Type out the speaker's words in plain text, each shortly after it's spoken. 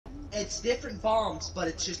It's different bombs, but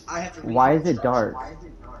it's just I have to read Why the is it dark?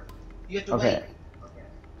 instructions. You have to Okay. wait.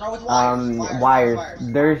 Start with wires.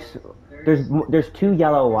 Wires. There's 2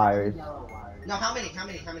 yellow wires. No, how many? How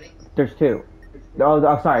many? How many? There's 2. Oh,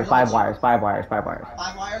 sorry, There's 5 only wires. 5 wires. 5 wires.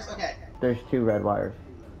 5 wires? Okay. There's 2 red wires.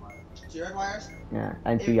 2 red wires? Yeah,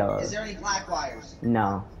 and 2 yellows. Is there any black wires?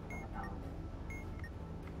 No.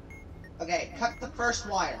 Okay, cut the first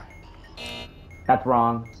wire. That's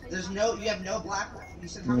wrong. You have no black. You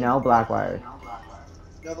said how many? No black wires.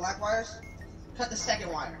 No black wires? Cut the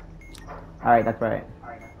second wire. Alright, that's right.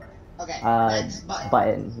 Okay, next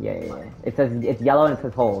button. Yeah. It says, it's yellow and it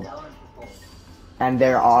says hold. And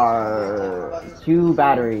there are 2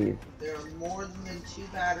 batteries. There are more than 2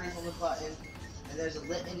 batteries on the button. And there's a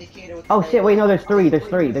lit indicator with Oh shit, wait, no, there's 3. There's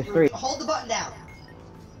 3. There's 3. Hold the button down.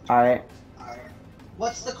 Alright.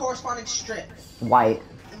 What's the corresponding strip? White.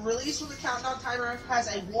 Release when the countdown timer has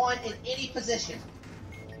a 1 in any position.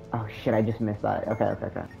 Oh shit, I just missed that. Okay.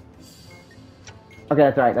 Okay,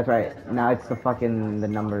 that's right. Now it's the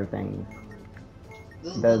number thing.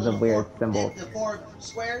 The weird symbol. The 4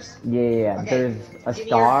 squares? Yeah. Okay. There's a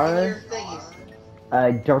star,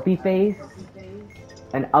 a derpy face,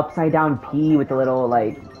 an upside down P with a little,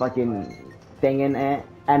 like, fucking thing in it,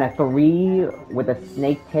 and a 3 with a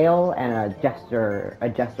snake tail and a jester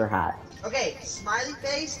hat. Okay, smiley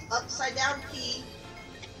face, upside down P,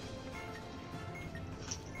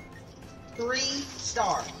 3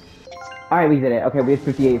 star. Alright, we did it. Okay, we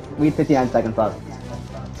had 59 seconds left.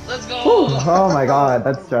 Let's go! Whew. Oh my god,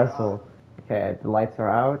 that's stressful. Okay, the lights are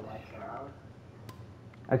out.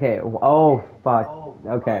 Okay, oh fuck.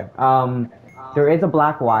 Okay, there is a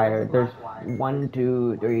black wire. There's 1,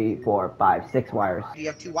 2, 3, 4, 5, 6 wires. Do you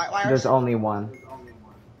have 2 white wires? There's only 1.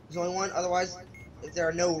 There's only 1, otherwise, if there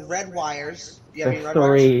are no red wires, do you have any red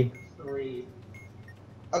There's 3. wires?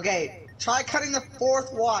 Okay, try cutting the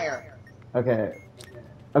 4th wire. Okay.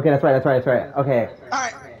 Okay, that's right. Okay.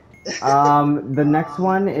 Alright. The next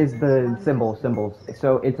one is the symbols.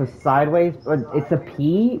 So it's a sideways, but it's a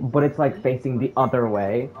P, but it's like facing the other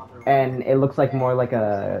way, and it looks like more like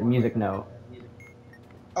a music note.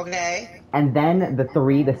 Okay. And then the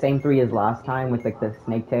 3, the same 3 as last time with like the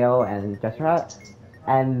snake tail and jester hat.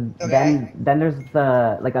 And then there's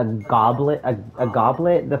the like a goblet,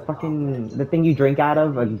 the thing you drink out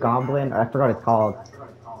of, a goblin. I forgot what it's called.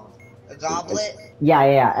 A goblet.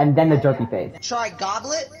 Yeah. And then the derpy face. Try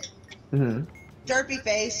goblet. Derpy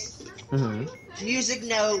face. Music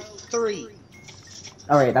note 3.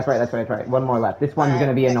 Alright, that's right. One more left. This one's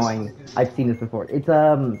gonna be annoying. I've seen this before. It's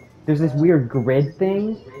there's this weird grid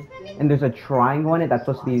thing, and there's a triangle in it that's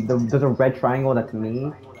supposed to be there's a red triangle that's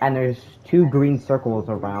me, and there's 2 green circles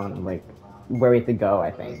around like where we have to go,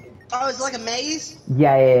 I think. Oh, it's like a maze?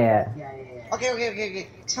 Yeah. Okay.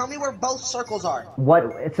 Tell me where both circles are.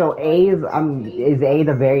 What? So A is A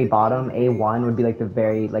the very bottom? A1 would be like the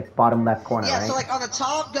very bottom left corner, yeah, right? so like on the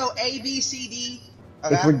top, go A, B, C, D.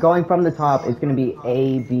 Okay. If we're going from the top, it's gonna be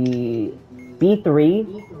A, B,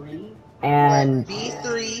 B3, and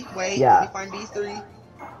B3. Wait, yeah. let me find B3.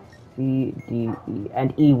 C, D, E,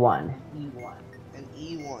 and E1. And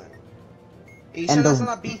E1. Are you sure that's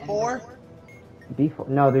not B4? B4?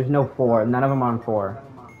 No, there's no 4. None of them are on 4.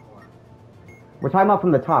 We're talking about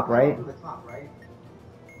from the top, right?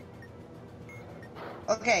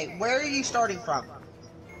 Okay, where are you starting from?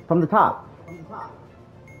 From the top.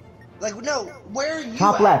 Like, no, where are you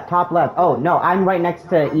Top left. Oh, no, I'm right next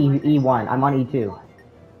to E1. I'm on E2.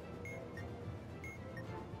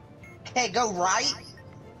 Okay, go right.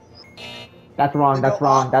 That's wrong. That's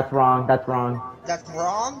wrong. That's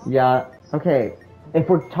wrong? Yeah. Okay. If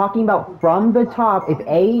we're talking about from the top, if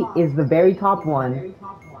A is the very top one,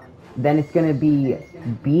 then it's gonna be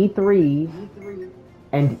B3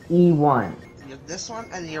 and E1. You're this one,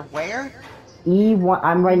 and you're where? E1.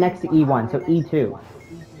 I'm right next to E1, so E2.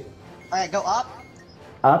 Alright, go up.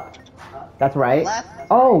 Up. That's right. Left.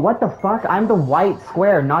 Oh, what the fuck? I'm the white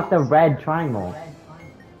square, not the red triangle.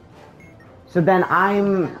 So then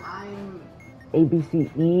I'm A, B, C,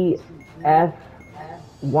 E, F,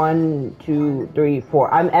 1, 2, 3,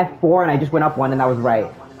 4. I'm F4 and I just went up 1 and that was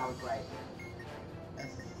right.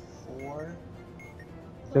 F4.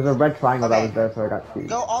 There's a red triangle that was there, so I got 2.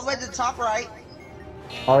 Go all the way to the top right.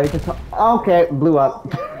 All the way to the top. Okay, blew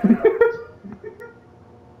up.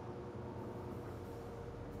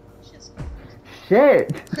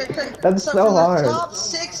 Shit! That's so hard. The top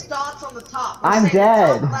 6 dots on the top. I'm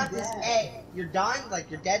dead. The top left is A. You're done?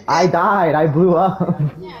 Like, you're dead? I died. I blew up.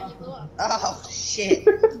 Yeah, you blew up. Oh, shit.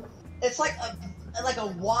 It's like like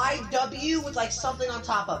a YW with like something on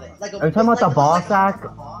top of it. Like a. Are you talking about like, the ball like, sack?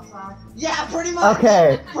 Yeah, pretty much.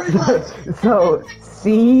 Okay. Pretty much. So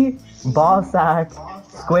C, ball sack,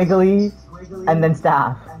 squiggly, and then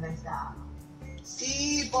staff.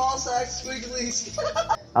 C, ball sack, squigglies.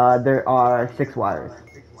 There are 6 wires.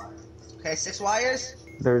 Okay, 6 wires.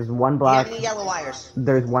 There's 1 Do you have black. any yellow wires?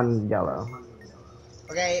 There's 1 yellow.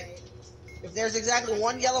 Okay. If there's exactly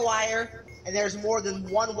 1 yellow wire and there's more than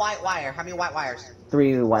 1 white wire, how many white wires?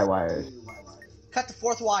 3 white wires. Cut the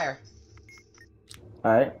 4th wire.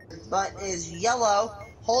 Alright. Button is yellow.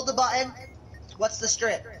 Hold the button. What's the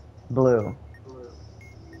strip? Blue.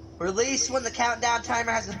 Release when the countdown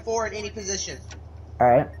timer has a 4 in any position.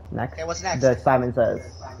 Alright, next. Okay, what's next? The Simon Says.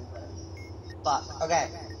 Fuck. Okay.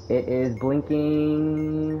 It is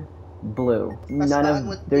blinking blue. Press None button of.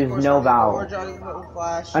 with There's equals no on the vowel. board, drawing the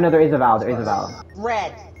flash. Oh no, there is a vowel. There is a vowel.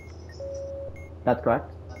 Red. That's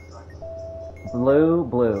correct. Blue,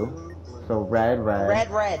 blue. So red, red. Red,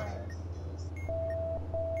 red.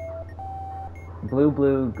 Blue,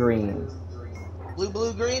 blue, green. Blue,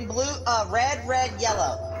 blue, green, blue. Red, red,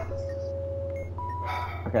 yellow.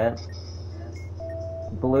 Okay.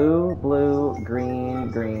 Blue, blue, green,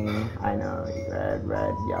 green. I know. Red,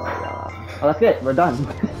 red, yellow, yellow. Oh, that's it. We're done.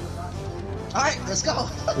 Alright, let's go.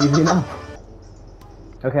 Easy enough.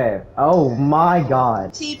 Okay. Oh my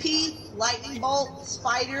god. TP, lightning bolt,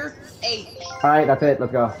 spider, H. Alright, that's it.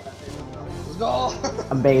 Let's go. Let's go.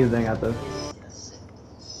 Amazing at this.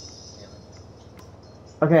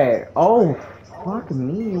 Okay. Oh, fuck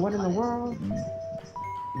me. What in the world?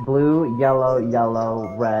 Blue, yellow,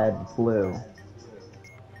 yellow, red, blue.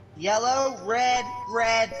 Yellow, red,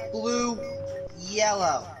 red, blue,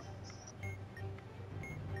 yellow.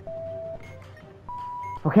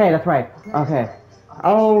 Okay, that's right. Okay.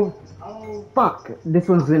 Oh, fuck. This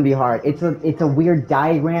one's gonna be hard. It's a weird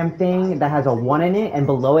diagram thing that has a 1 in it, and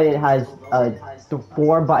below it has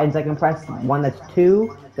 4 buttons I can press. One that's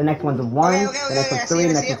 2, the next one's a 1, the next one's 3,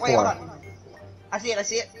 the next one's 4. Wait, hold on. I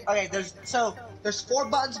see it. Okay, there's 4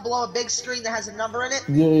 buttons below a big screen that has a number in it.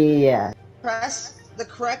 Yeah. Press the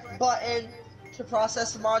correct button to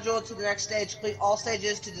process the module to the next stage. Complete all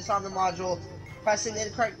stages to disarm the module. Pressing the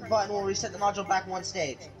incorrect button will reset the module back 1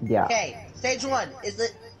 stage. Yeah. Okay, stage 1 is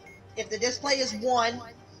that if the display is 1,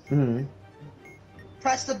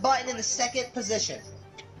 press the button in the 2nd position.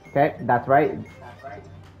 Okay, that's right. Okay,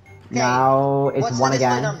 now it's what's 1 the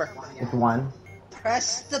display again. number? It's 1.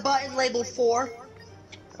 Press the button labeled 4.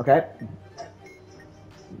 Okay.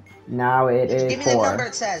 Now it is 4. Give me the number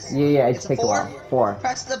it says. Yeah, it it's takes a while. 4.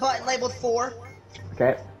 Press the button labeled 4.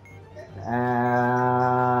 Okay.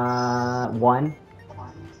 1.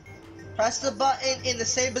 Press the button in the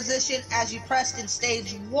same position as you pressed in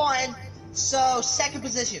stage 1, so 2nd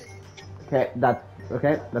position. Okay, that's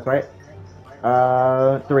right.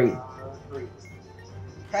 3.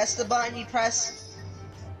 Press the button you press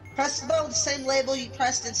the button with the same label you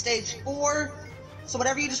pressed in stage 4. So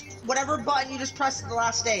whatever button you just pressed in the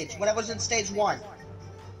last stage, whatever's in stage 1.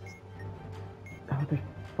 How the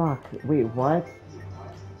fuck? Wait, what?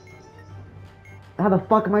 How the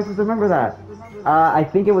fuck am I supposed to remember that? I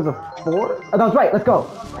think it was a 4? Oh, that was right, let's go!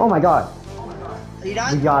 Oh my god. Are you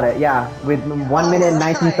done? We got it, yeah. With 1 minute and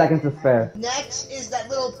 19 seconds to spare. Next is that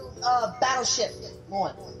little battleship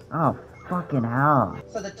one. Oh, fucking hell.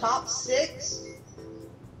 So the top 6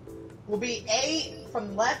 will be A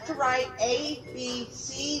from left to right, A, B,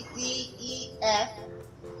 C, D, E, F.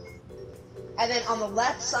 And then on the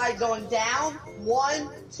left side going down, 1,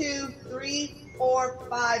 2, 3, 4,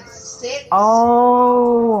 5, 6.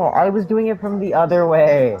 Oh, I was doing it from the other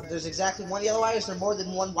way. There's exactly 1 yellow wire. Is there more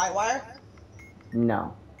than 1 white wire?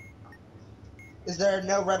 No. Is there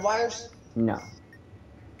no red wires? No.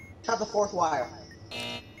 Count the 4th wire.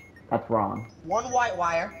 That's wrong. 1 white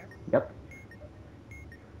wire. Yep.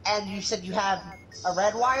 And you said you have a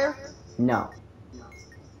red wire? No.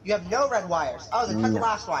 You have no red wires. Oh, then cut the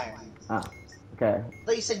last wire. Oh, okay. I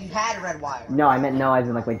thought you said you had a red wire. No, I meant no as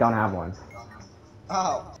in like we don't have one.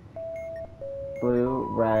 Oh. Blue,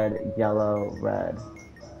 red, yellow, red.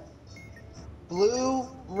 Blue,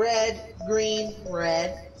 red, green,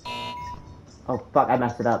 red. Oh fuck, I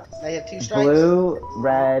messed it up. Now you have 2 strikes. Blue,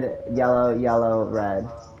 red, yellow, yellow, red.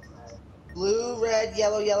 Blue, red,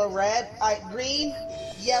 yellow, yellow, red. Alright, green,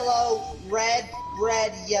 yellow, red,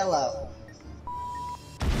 red, yellow.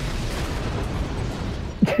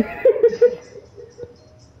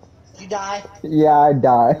 You die? Yeah, I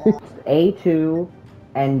die. A2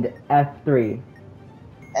 and F3.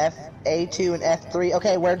 A2 and F3.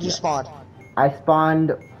 Okay, where did you spawn? I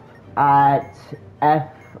spawned at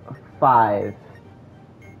F5.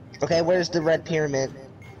 Okay, where's the red pyramid?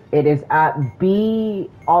 It is at B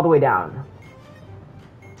all the way down.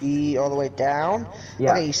 E all the way down?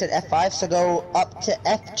 Yeah. Okay, you said F5, so go up to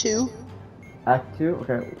F2. F2.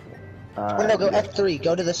 Okay. No, go F3.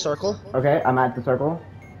 Go to the circle. Okay, I'm at the circle.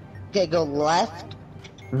 Okay, go left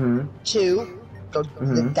Mhm. 2. Go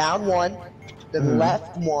then down 1. Then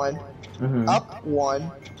left 1. Up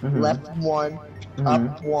 1. Left 1.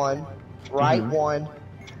 Up 1. Right 1.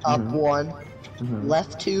 Up 1.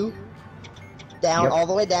 Left 2. Down all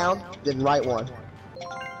the way down. Then right 1.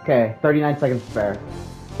 Okay, 39 seconds spare.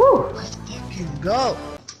 Woo! Let's fucking go.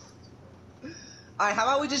 Alright, how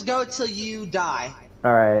about we just go till you die?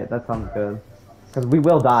 Alright, that sounds good. Because we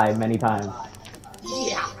will die many times.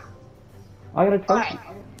 Yeah. I got a trophy. Alright.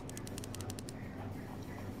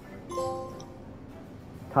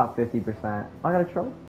 Top 50%. I got a trophy.